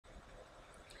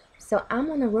So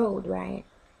I'm on the road, right?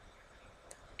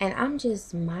 And I'm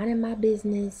just minding my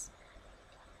business,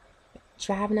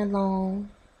 driving along,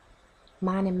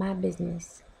 minding my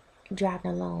business,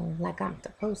 driving along like I'm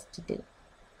supposed to do.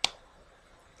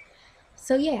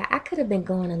 So yeah, I could have been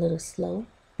going a little slow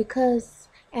because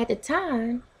at the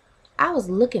time I was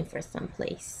looking for some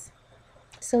place.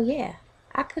 So yeah,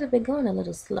 I could have been going a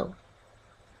little slow.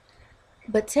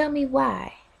 But tell me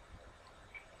why.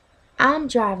 I'm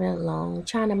driving along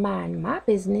trying to mind my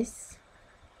business,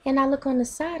 and I look on the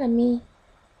side of me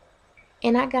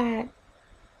and I got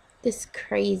this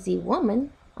crazy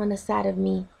woman on the side of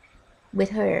me with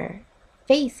her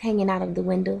face hanging out of the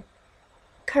window,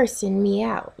 cursing me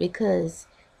out because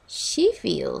she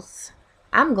feels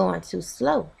I'm going too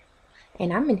slow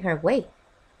and I'm in her way.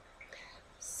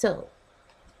 So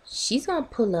she's gonna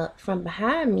pull up from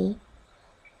behind me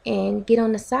and get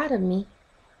on the side of me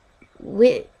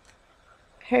with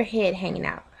her head hanging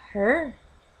out her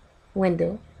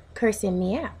window, cursing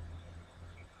me out.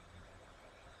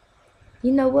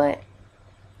 You know what?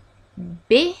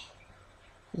 B,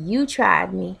 you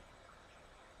tried me.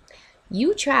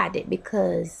 You tried it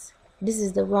because this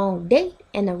is the wrong date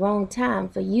and the wrong time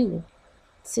for you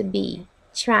to be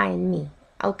trying me,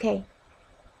 okay?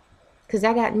 Because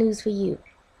I got news for you.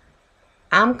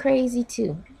 I'm crazy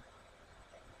too.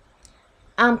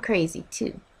 I'm crazy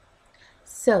too.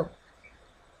 So,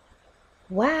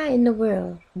 why in the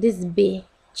world this bitch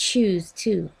choose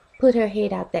to put her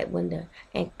head out that window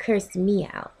and curse me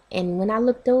out? And when I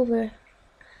looked over,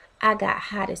 I got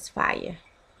hot as fire.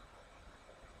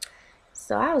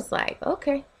 So I was like,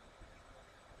 okay.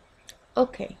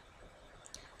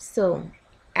 So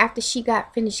after she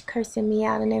got finished cursing me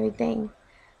out and everything,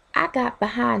 I got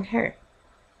behind her.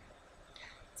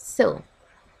 So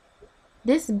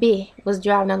this bitch was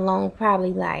driving along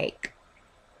probably like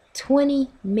 20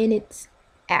 minutes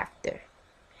after.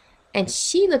 And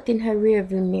she looked in her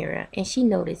rearview mirror and she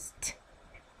noticed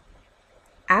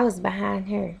I was behind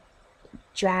her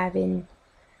driving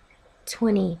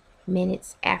 20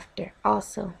 minutes after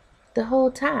also the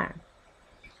whole time.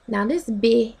 Now this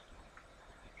bitch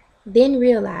then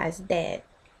realized that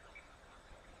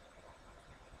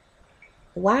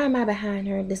why am I behind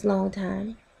her this long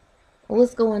time?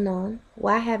 What's going on?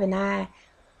 Why haven't I,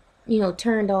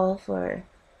 turned off or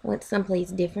went someplace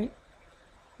different?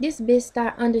 This bitch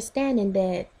start understanding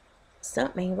that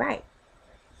something ain't right.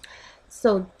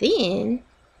 So then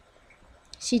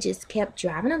she just kept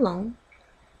driving along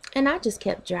and I just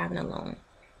kept driving along.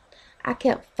 I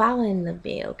kept following the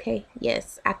bitch, okay?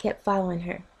 Yes, I kept following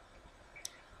her.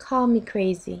 Call me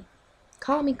crazy.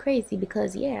 Call me crazy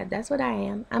because, yeah, that's what I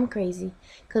am. I'm crazy.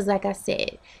 Because like I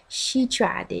said, she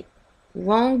tried it.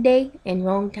 Wrong day and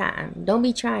wrong time. Don't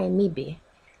be trying me, bitch.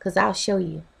 Because I'll show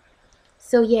you.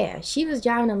 So, yeah, she was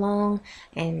driving along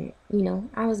and,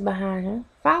 I was behind her,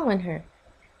 following her.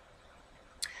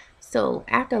 So,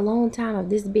 after a long time of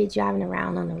this bitch driving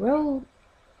around on the road,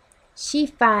 she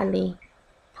finally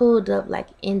pulled up like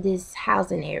in this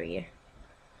housing area.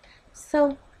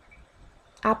 So,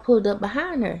 I pulled up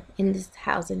behind her in this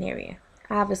housing area,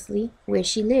 obviously where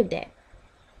she lived at.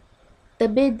 The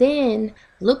bitch then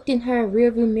looked in her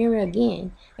rearview mirror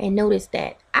again and noticed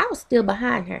that I was still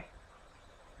behind her.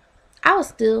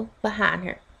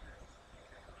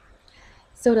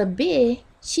 So the bitch,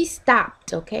 she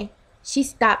stopped, okay? She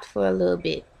stopped for a little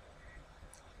bit.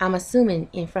 I'm assuming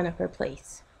in front of her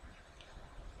place.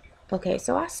 Okay,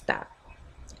 so I stopped.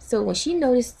 So when she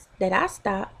noticed that I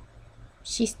stopped,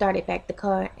 she started back the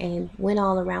car and went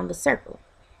all around the circle.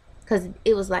 Because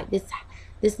it was like this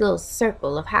little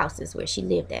circle of houses where she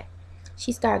lived at.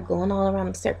 She started going all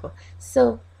around the circle.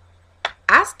 So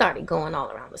I started going all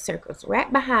around the circles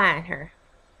right behind her.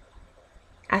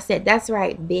 I said, that's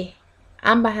right, bitch.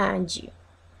 I'm behind you.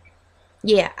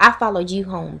 Yeah, I followed you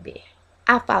home, bitch.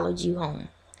 I followed you home.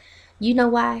 You know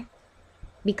why?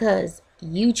 Because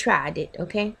you tried it,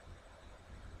 okay?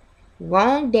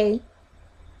 Wrong day,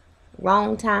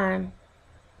 wrong time,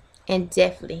 and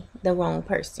definitely the wrong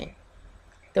person.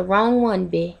 The wrong one,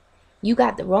 bitch. You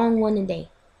got the wrong one today.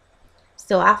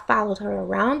 So I followed her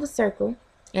around the circle,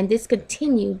 and this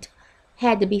continued,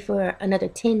 had to be for another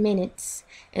 10 minutes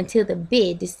until the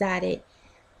bitch decided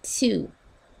to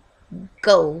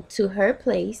go to her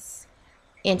place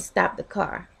and stop the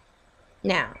car.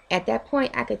 Now, at that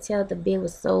point, I could tell the bitch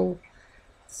was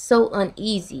so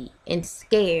uneasy and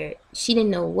scared. She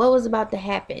didn't know what was about to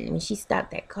happen. When she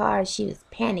stopped that car, she was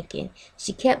panicking.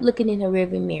 She kept looking in her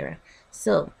rearview mirror.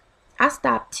 So I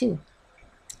stopped too.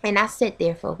 And I sat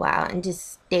there for a while and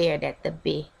just stared at the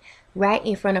bitch right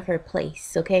in front of her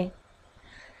place, okay?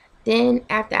 Then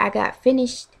after I got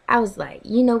finished, I was like,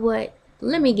 you know what?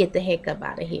 Let me get the heck up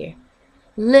out of here.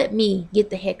 Let me get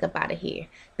the heck up out of here.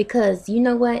 Because you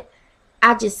know what?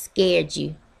 I just scared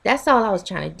you. That's all I was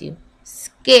trying to do.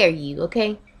 Scare you,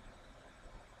 okay?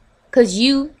 Because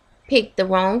you picked the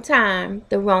wrong time,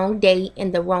 the wrong date,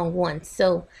 and the wrong one.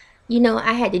 So,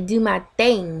 I had to do my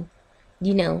thing,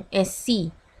 and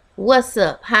see what's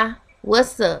up, huh?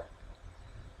 What's up?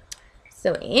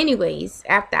 So anyways,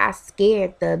 after I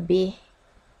scared the bit,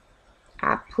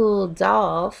 I pulled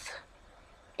off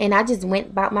and I just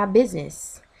went about my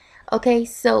business. Okay,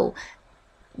 so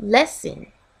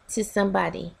lesson to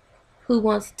somebody who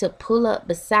wants to pull up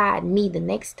beside me the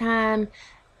next time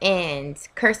and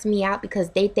curse me out because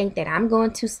they think that I'm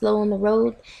going too slow on the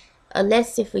road. A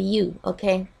lesson for you,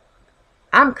 okay?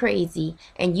 I'm crazy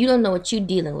and you don't know what you're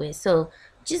dealing with. So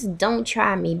just don't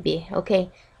try me, bitch, okay?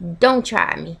 Don't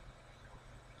try me.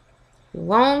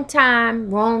 Wrong time,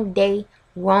 wrong day,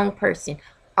 wrong person.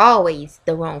 Always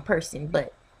the wrong person,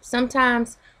 but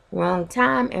sometimes wrong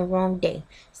time and wrong day.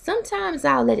 Sometimes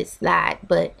I'll let it slide,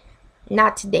 but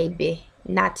not today, bitch.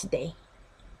 Not today.